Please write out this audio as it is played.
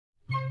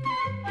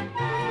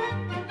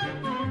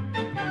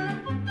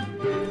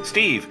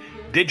Steve,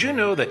 did you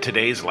know that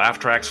today's Laugh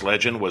Tracks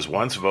legend was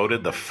once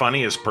voted the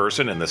funniest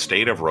person in the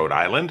state of Rhode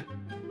Island?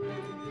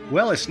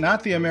 Well, it's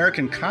not the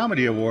American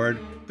Comedy Award,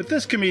 but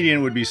this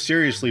comedian would be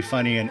seriously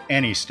funny in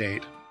any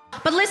state.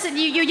 But listen,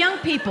 you young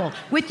people,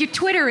 with your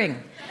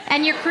twittering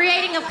and your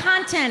creating of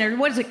content, or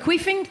what is it,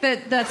 queefing? The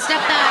stuff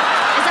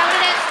that, is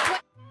that what it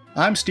is?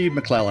 I'm Steve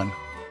McClellan.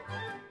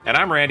 And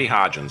I'm Randy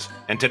Hodgins,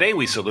 and today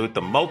we salute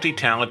the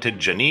multi-talented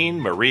Janeane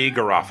Marie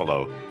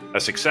Garofalo, a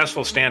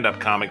successful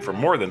stand-up comic for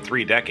more than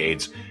 3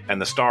 decades and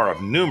the star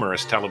of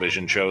numerous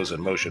television shows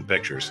and motion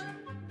pictures.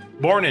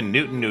 Born in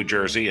Newton, New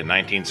Jersey in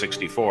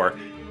 1964,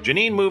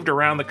 Janeane moved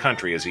around the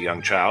country as a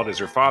young child as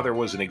her father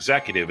was an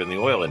executive in the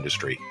oil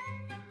industry.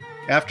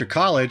 After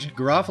college,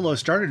 Garofalo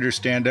started her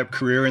stand-up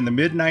career in the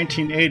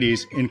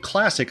mid-1980s in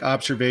classic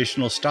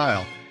observational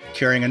style,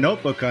 carrying a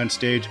notebook on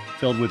stage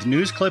filled with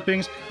news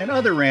clippings and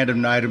other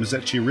random items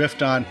that she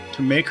riffed on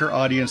to make her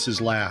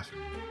audiences laugh.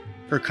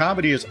 Her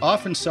comedy is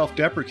often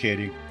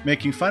self-deprecating,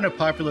 making fun of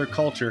popular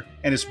culture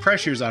and its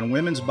pressures on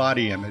women's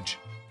body image.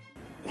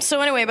 So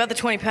anyway, about the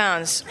 20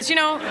 pounds. You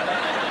know,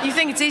 you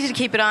think it's easy to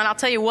keep it on. I'll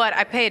tell you what,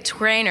 I pay a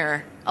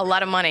trainer a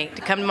lot of money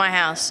to come to my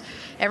house.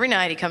 Every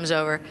night he comes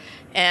over,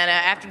 and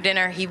after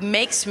dinner he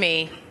makes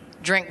me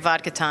drink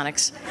vodka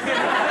tonics.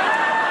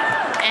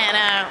 And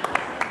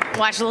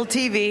watch a little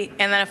TV,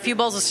 and then a few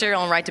bowls of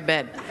cereal and right to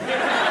bed.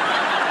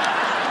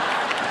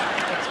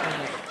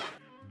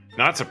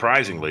 Not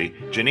surprisingly,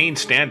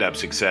 Janeane's stand-up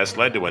success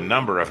led to a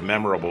number of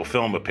memorable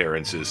film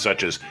appearances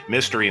such as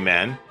Mystery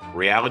Men,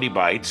 Reality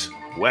Bites,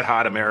 Wet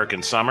Hot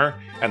American Summer,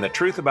 and The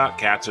Truth About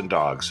Cats and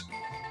Dogs.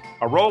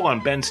 A role on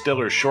Ben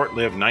Stiller's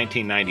short-lived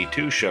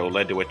 1992 show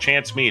led to a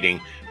chance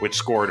meeting which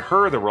scored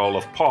her the role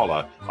of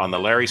Paula on The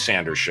Larry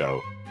Sanders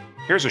Show.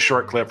 Here's a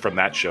short clip from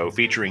that show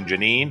featuring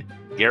Janeane,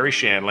 Gary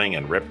Shandling,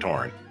 and Rip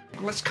Torn.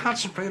 Let's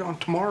concentrate on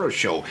tomorrow's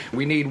show.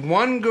 We need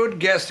one good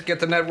guest to get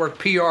the network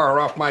PR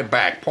off my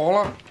back.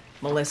 Paula?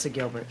 Melissa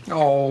Gilbert.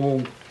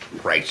 Oh,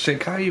 right.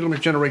 Sick. How are you going to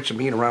generate some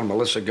heat around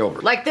Melissa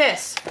Gilbert? Like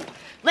this.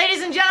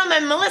 Ladies and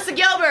gentlemen, Melissa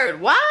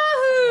Gilbert.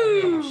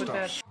 Wahoo!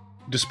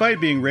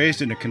 Despite being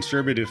raised in a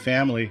conservative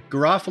family,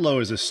 Garofalo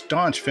is a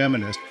staunch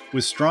feminist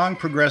with strong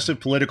progressive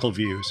political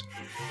views.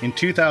 In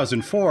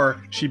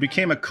 2004, she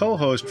became a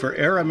co-host for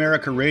Air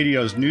America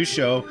Radio's new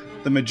show,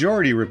 The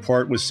Majority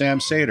Report with Sam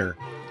Seder.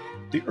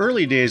 The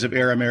early days of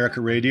Air America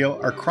Radio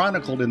are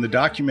chronicled in the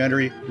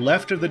documentary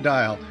Left of the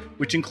Dial,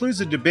 which includes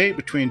a debate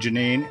between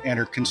Janeane and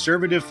her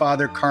conservative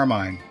father,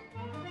 Carmine.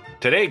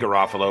 Today,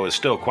 Garofalo is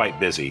still quite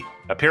busy,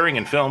 appearing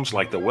in films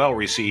like the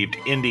well-received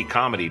indie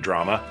comedy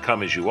drama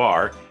Come As You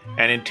Are,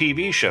 and in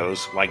TV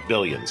shows like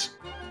Billions.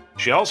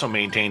 She also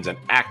maintains an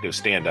active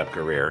stand-up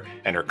career,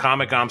 and her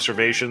comic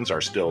observations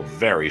are still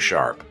very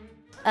sharp.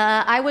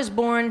 I was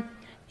born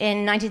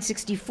in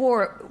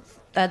 1964.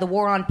 The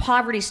war on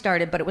poverty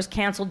started, but it was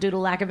canceled due to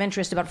lack of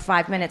interest about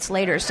 5 minutes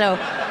later, so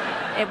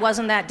it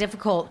wasn't that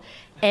difficult.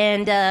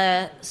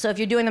 And so if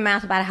you're doing the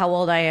math about how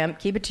old I am,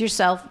 keep it to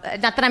yourself.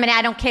 Not that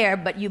I don't care,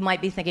 but you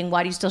might be thinking,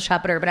 why do you still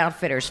shop at Urban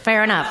Outfitters?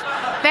 Fair enough.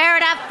 Fair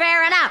enough,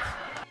 fair enough.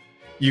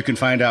 You can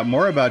find out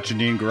more about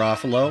Janeane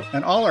Garofalo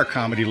and all our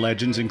comedy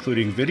legends,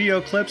 including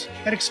video clips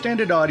and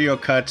extended audio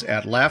cuts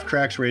at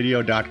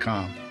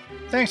laughtracksradio.com.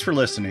 Thanks for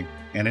listening,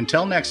 and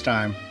until next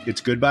time,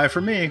 it's goodbye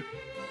from me.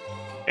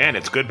 And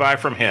it's goodbye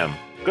from him.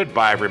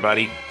 Goodbye,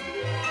 everybody.